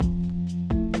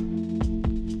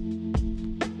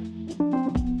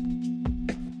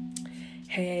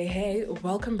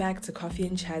Welcome back to Coffee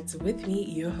and Chats with me,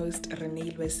 your host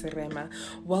Renee Serema.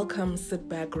 Welcome, sit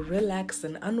back, relax,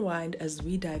 and unwind as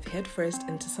we dive headfirst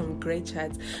into some great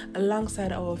chats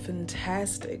alongside our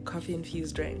fantastic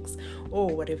coffee-infused drinks,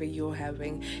 or whatever you're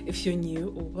having. If you're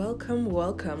new,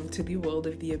 welcome to the world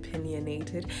of the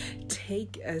opinionated.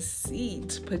 Take a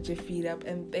seat, put your feet up,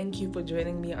 and thank you for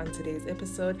joining me on today's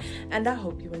episode, and I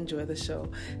hope you enjoy the show.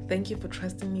 Thank you for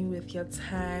trusting me with your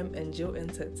time and your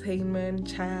entertainment,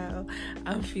 child.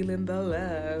 I'm feeling the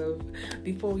love.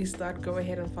 Before we start, go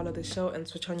ahead and follow the show and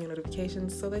switch on your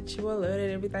notifications so that you are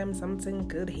alerted every time something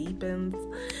good happens.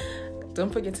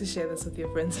 Don't forget to share this with your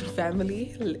friends and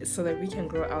family so that we can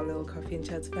grow our little Coffee and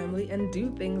Chats family and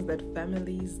do things that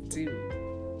families do.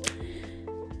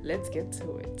 Let's get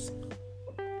to it.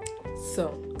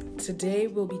 So, today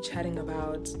we'll be chatting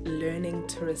about learning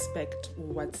to respect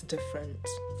what's different.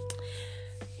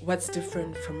 What's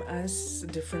different from us,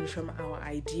 different from our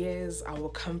ideas, our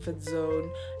comfort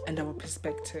zone, and our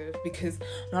perspective. Because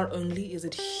not only is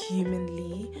it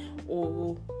humane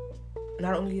or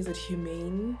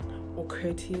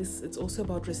courteous, it's also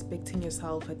about respecting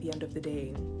yourself at the end of the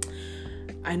day.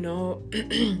 I know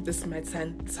this might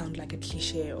sound like a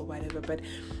cliche or whatever, but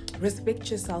respect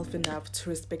yourself enough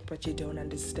to respect what you don't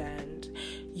understand.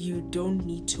 You don't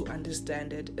need to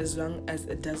understand it as long as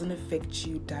it doesn't affect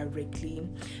you directly,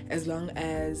 as long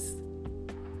as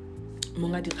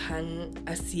monga dikgang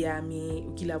a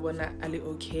siame, ukila bona ale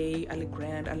okay, ale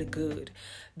grand, ale good.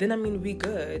 Then we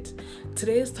good.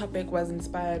 Today's topic was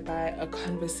inspired by a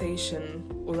conversation,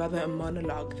 or rather a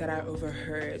monologue that I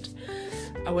overheard.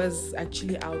 I was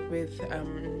actually out with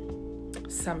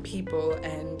some people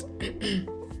and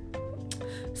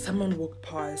someone walked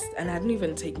past, and I didn't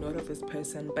even take note of this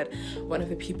person, but one of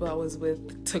the people I was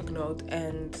with took note,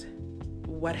 and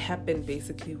what happened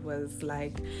basically was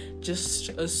like just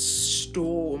a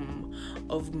storm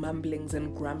of mumblings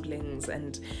and grumblings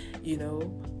and,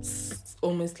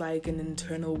 almost like an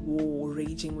internal war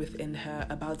raging within her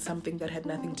about something that had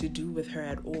nothing to do with her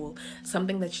at all,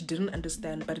 something that she didn't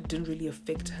understand, but it didn't really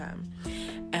affect her.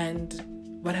 And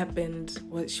what happened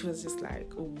was she was just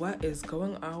like, what is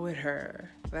going on with her?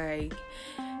 Like,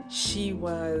 she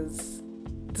was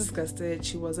disgusted,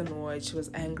 she was annoyed, she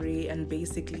was angry, and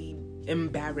basically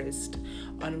embarrassed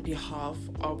on behalf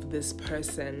of this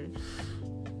person.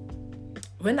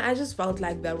 When I just felt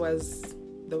like that was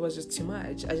just too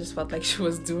much. I just felt like she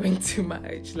was doing too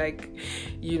much. Like,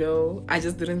 I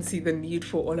just didn't see the need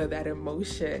for all of that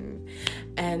emotion.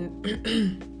 And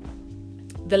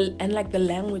the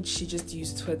language she just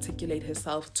used to articulate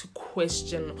herself, to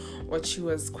question what she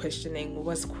was questioning,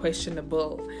 was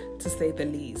questionable, to say the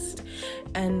least.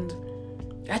 And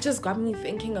that just got me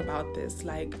thinking about this.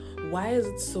 Like, why is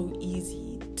it so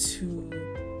easy to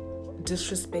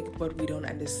disrespect what we don't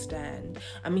understand?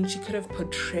 She could have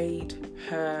portrayed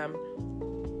her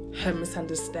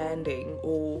misunderstanding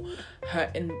or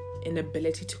her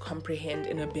inability to comprehend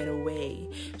in a better way.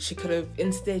 She could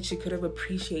have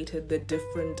appreciated the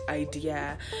different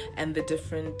idea and the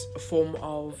different form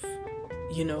of,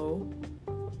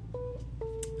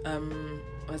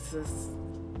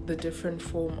 the different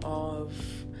form of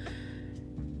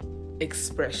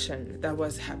expression that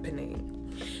was happening.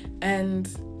 And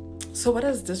so what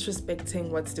does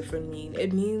disrespecting what's different mean?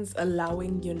 It means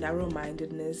allowing your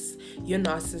narrow-mindedness, your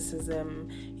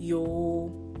narcissism, your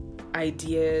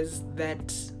ideas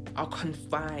that are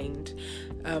confined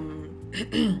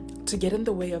to get in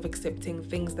the way of accepting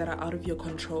things that are out of your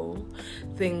control,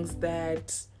 things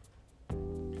that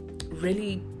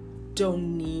really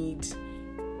don't need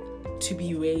to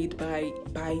be weighed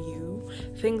by you,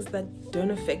 things that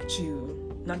don't affect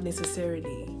you, not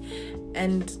necessarily.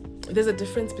 And there's a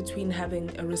difference between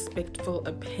having a respectful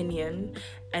opinion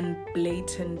and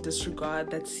blatant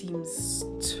disregard that seems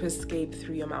to escape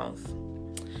through your mouth.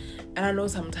 And I know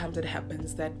sometimes it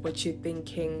happens that what you're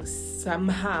thinking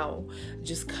somehow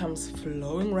just comes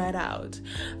flowing right out.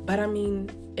 But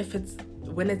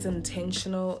when it's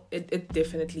intentional, it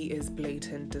definitely is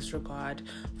blatant disregard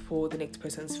for the next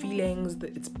person's feelings.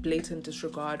 It's blatant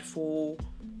disregard for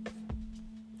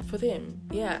them.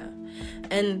 Yeah.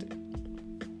 And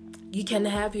you can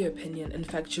have your opinion. In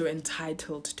fact, you're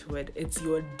entitled to it. It's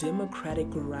your democratic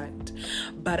right.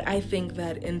 But I think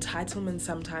that entitlement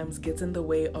sometimes gets in the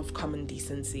way of common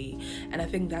decency. And I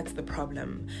think that's the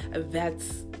problem. That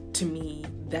to me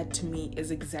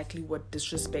is exactly what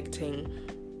disrespecting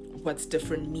what's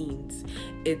different means.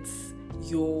 It's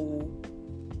your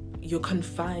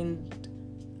confined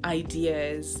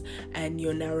ideas and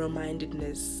your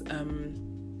narrow-mindedness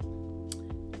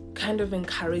kind of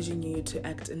encouraging you to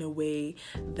act in a way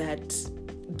that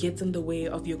gets in the way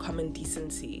of your common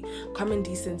decency. Common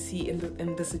decency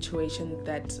in the situation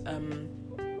that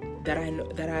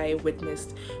I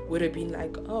witnessed would have been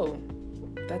like, oh,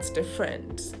 that's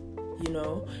different,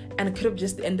 and it could have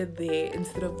just ended there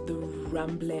instead of the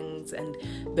rumblings and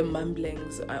the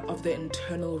mumblings of the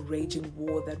internal raging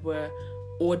war that were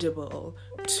audible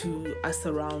to us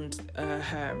around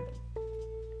her.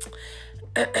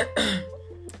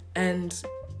 And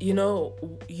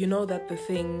that the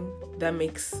thing that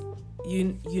makes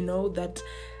that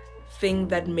thing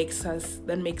that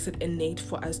makes it innate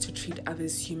for us to treat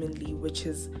others humanly, which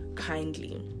is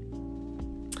kindly.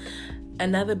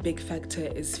 Another big factor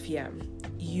is fear.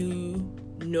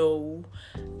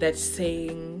 That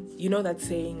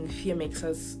saying fear makes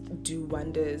us do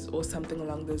wonders, or something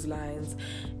along those lines.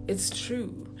 It's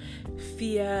true.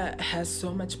 Fear has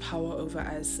so much power over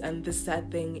us, and the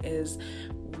sad thing is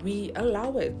we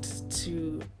allow it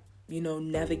to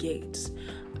navigate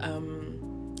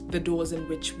the doors in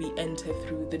which we enter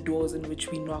through, the doors in which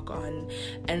we knock on,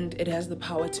 and it has the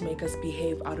power to make us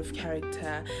behave out of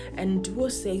character and do or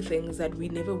say things that we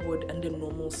never would under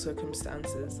normal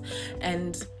circumstances.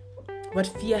 And what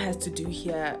fear has to do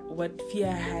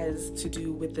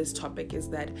with this topic is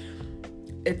that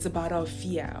it's about our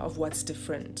fear of what's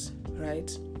different,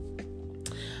 right?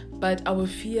 But our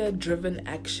fear-driven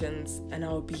actions and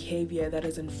our behavior that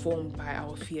is informed by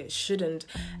our fear shouldn't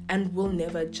and will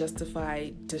never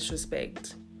justify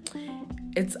disrespect.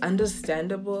 It's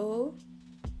understandable.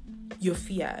 Your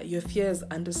fear is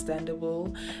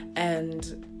understandable,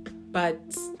 but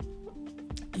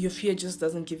your fear just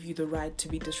doesn't give you the right to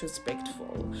be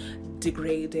disrespectful,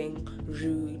 degrading,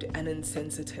 rude, and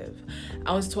insensitive.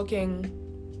 I was talking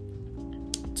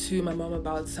to my mom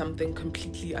about something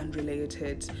completely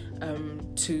unrelated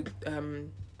to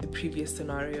the previous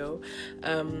scenario.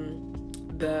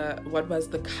 What was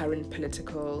the current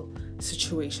political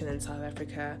situation in South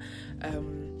Africa?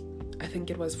 I think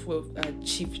it was for a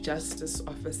chief justice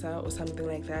officer or something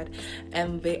like that,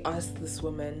 and they asked this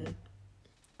woman,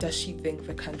 does she think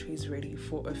the country is ready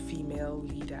for a female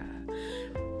leader?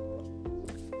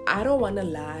 I don't want to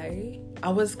lie, I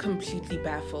was completely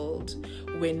baffled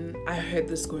when I heard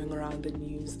this going around the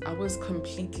news. I was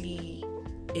completely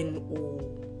in awe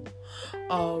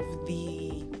of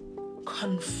the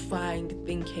confined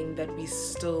thinking that we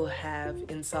still have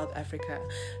in South Africa,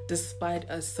 despite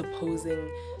us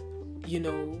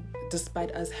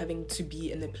despite us having to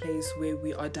be in a place where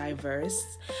we are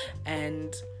diverse.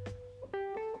 And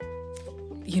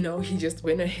he just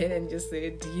went ahead and just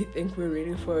said, do you think we're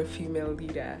ready for a female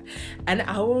leader? And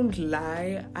I won't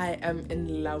lie, I am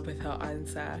in love with her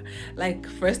answer. Like,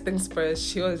 first things first,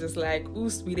 she was just like, ooh,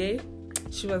 sweetie.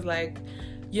 She was like,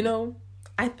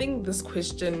 I think this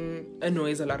question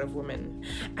annoys a lot of women.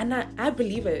 And I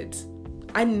believe it.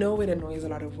 I know it annoys a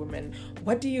lot of women.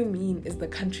 What do you mean, is the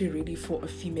country ready for a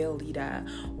female leader?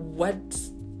 What's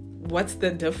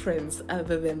the difference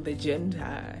other than the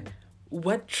gender?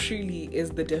 What truly is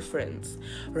the difference,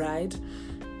 right?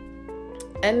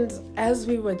 And as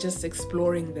we were just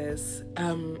exploring this,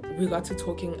 we got to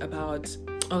talking about...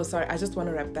 Oh, sorry, I just want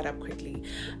to wrap that up quickly.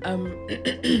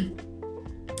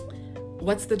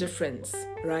 What's the difference,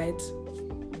 right?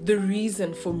 The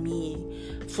reason for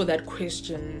me for that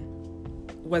question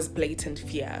was blatant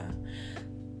fear.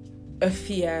 A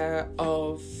fear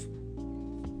of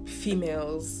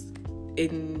females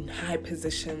in high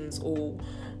positions or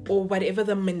whatever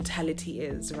the mentality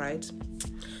is, right?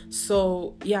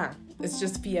 So yeah, it's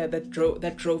just fear that drove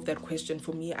that question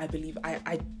for me. I believe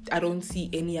I don't see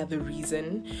any other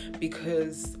reason,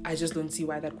 because I just don't see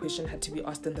why that question had to be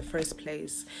asked in the first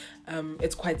place.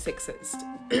 It's quite sexist.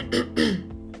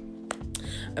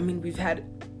 I mean, we've had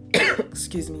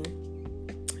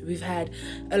we've had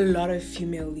a lot of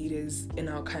female leaders in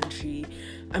our country.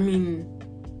 I mean,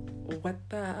 what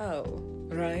the hell,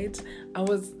 right? I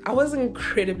was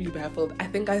incredibly baffled. I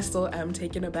think I still am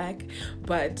taken aback,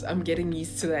 but I'm getting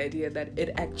used to the idea that it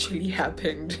actually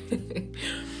happened.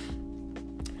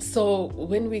 So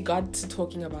when we got to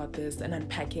talking about this and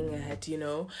unpacking it,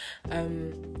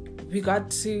 we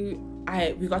got to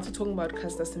talking about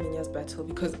Caster Semenya's battle,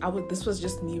 because this was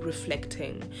just me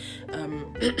reflecting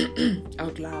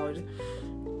out loud.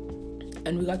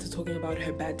 And we got to talking about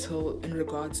her battle in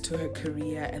regards to her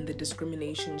career and the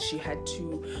discrimination she had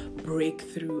to break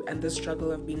through, and the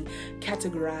struggle of being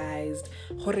categorized.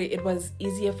 It was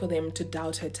easier for them to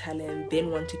doubt her talent, then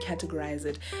want to categorize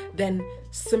it, than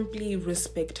simply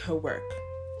respect her work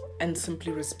and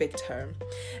simply respect her.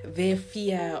 Their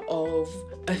fear of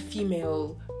a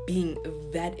female being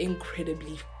that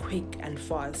incredibly quick and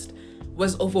fast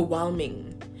was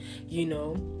overwhelming,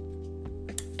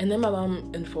 And then my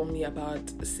mom informed me about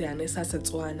Seane sa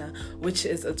Setswana, which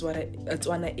is a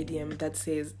Tswana idiom that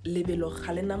says lebelo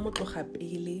ga le na motloga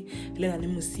pele le na le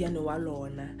mosiane wa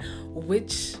lona,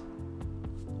 which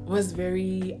was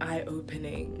very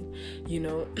eye-opening, you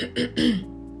know.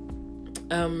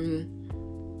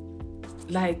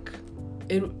 Like,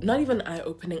 it, not even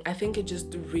eye-opening, I think it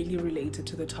just really related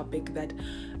to the topic that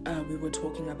we were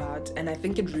talking about, and I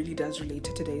think it really does relate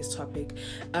to today's topic.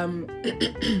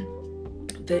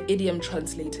 The idiom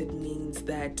translated means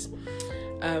that,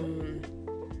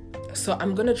 so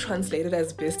I'm gonna translate it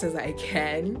as best as I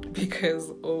can,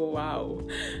 because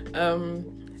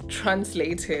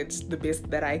translated the best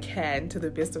that I can to the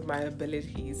best of my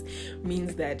abilities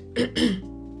means that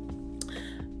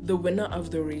the winner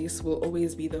of the race will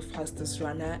always be the fastest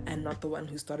runner and not the one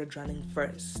who started running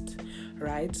first,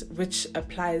 right? Which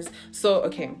applies.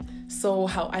 So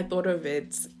how I thought of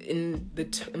it in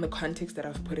the context that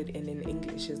I've put it in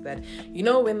English is that, you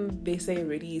know, when they say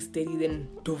ready, steady, then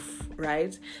doof,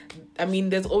 right? I mean,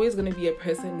 there's always going to be a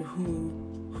person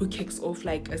who kicks off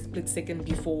like a split second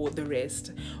before the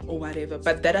rest or whatever,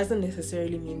 but that doesn't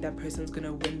necessarily mean that person's going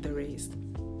to win the race.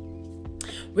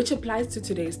 Which applies to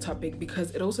today's topic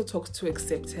because it also talks to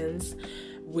acceptance,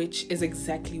 which is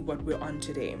exactly what we're on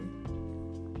today.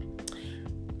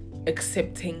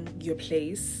 Accepting your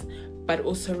place, but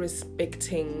also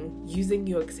using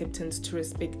your acceptance to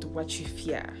respect what you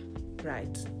fear,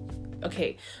 right?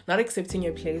 Okay, not accepting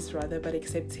your place rather, but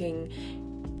accepting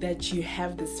that you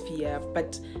have this fear,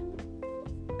 but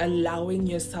allowing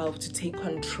yourself to take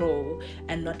control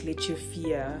and not let your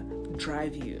fear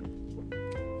drive you.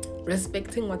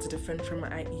 Respecting what's different from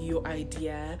your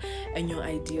idea and your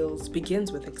ideals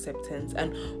begins with acceptance.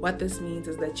 And what this means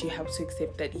is that you have to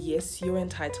accept that, yes, you're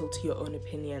entitled to your own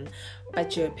opinion,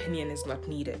 but your opinion is not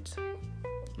needed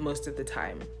most of the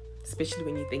time, especially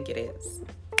when you think it is.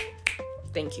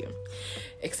 Thank you.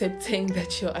 Accepting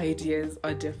that your ideas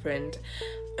are different.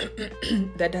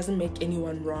 That doesn't make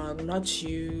anyone wrong, not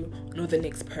you, nor the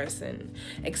next person.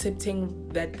 Accepting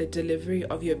that the delivery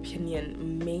of your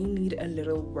opinion may need a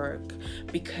little work,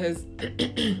 because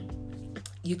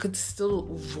you could still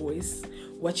voice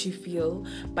what you feel,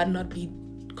 but not be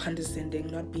condescending,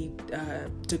 not be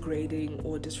degrading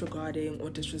or disregarding or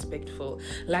disrespectful.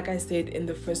 Like I said in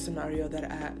the first scenario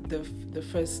the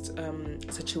first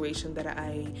situation that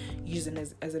I use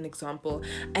as an example,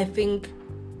 I think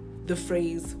the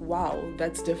phrase, wow,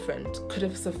 that's different, could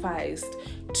have sufficed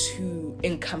to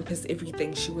encompass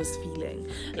everything she was feeling.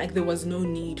 Like, there was no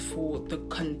need for the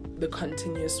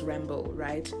continuous ramble,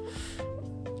 right?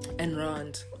 And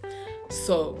rant.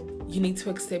 So you need to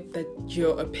accept that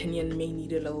your opinion may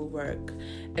need a little work.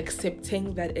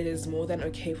 Accepting that it is more than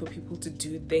okay for people to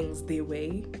do things their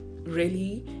way.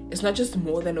 Really, it's not just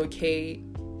more than okay,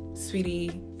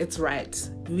 sweetie, it's right.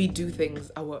 We do things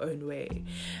our own way.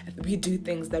 We do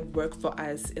things that work for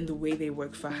us in the way they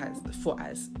work for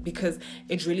us, because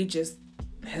it really just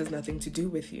has nothing to do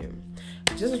with you.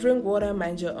 Just drink water,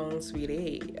 mind your own,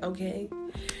 sweetie, okay?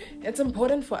 It's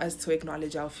important for us to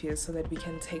acknowledge our fears so that we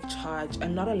can take charge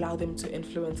and not allow them to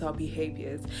influence our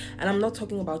behaviors. And I'm not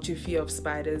talking about your fear of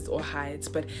spiders or heights,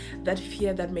 but that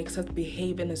fear that makes us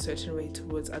behave in a certain way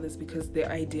towards others because their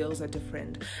ideals are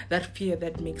different. That fear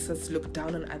that makes us look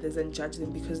down on others and judge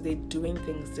them because they're doing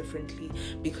things differently,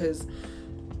 because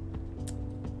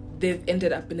they've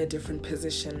ended up in a different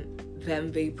position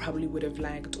than they probably would have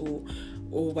liked or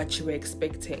what you were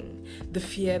expecting. The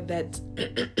fear that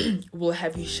will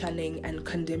have you shunning and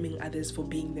condemning others for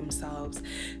being themselves.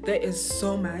 There is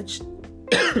so much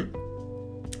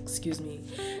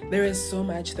there is so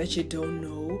much that you don't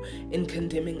know in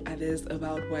condemning others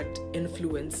about what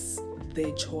influenced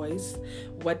their choices,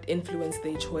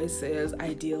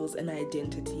 ideals, and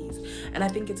identities. And I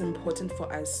think it's important for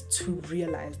us to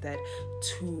realize that,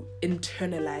 to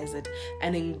internalize it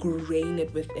and ingrain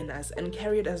it within us and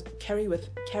carry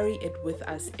it with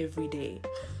us every day.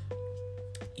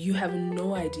 You have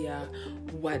no idea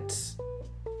what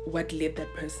led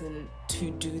that person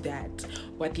to do that,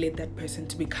 what led that person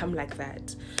to become like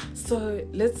that. So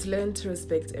let's learn to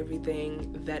respect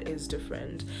everything that is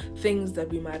different, things that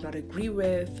we might not agree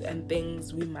with and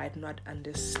things we might not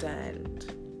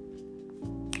understand.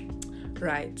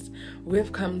 Right,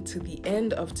 we've come to the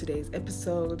end of today's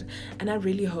episode, and I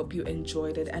really hope you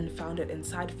enjoyed it and found it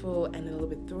insightful and a little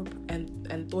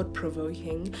bit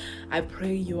thought-provoking. I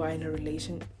pray you are in a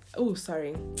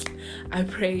I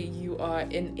pray you are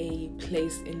in a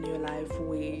place in your life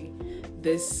where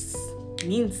this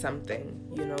means something,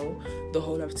 the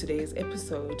whole of today's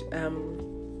episode.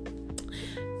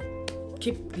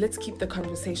 let's keep the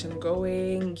conversation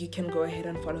going. You can go ahead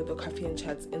and follow the Coffee and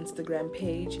Chats Instagram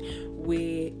page,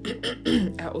 where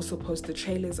I also post the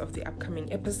trailers of the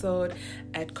upcoming episode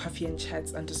at Coffee and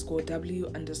Chats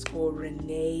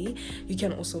 _W_Renee. You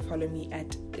can also follow me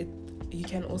at it. You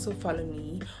can also follow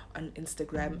me on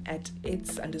Instagram at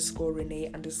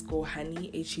its_Renee_honey,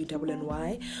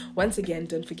 HUNNY. Once again,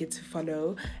 don't forget to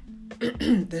follow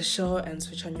the show and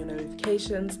switch on your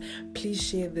notifications. Please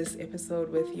share this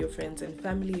episode with your friends and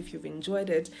family if you've enjoyed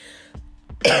it.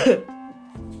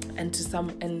 and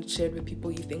share it with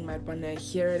people you think might want to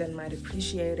hear it and might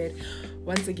appreciate it.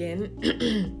 Once again,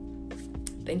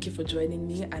 thank you for joining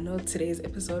me. I know today's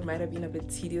episode might have been a bit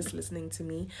tedious listening to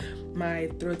me. My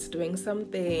throat's doing some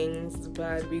things,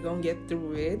 but we're gonna get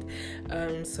through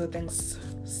it. So thanks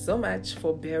so much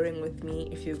for bearing with me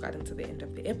if you've gotten to the end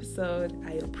of the episode.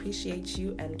 I appreciate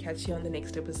you and catch you on the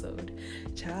next episode.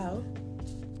 Ciao.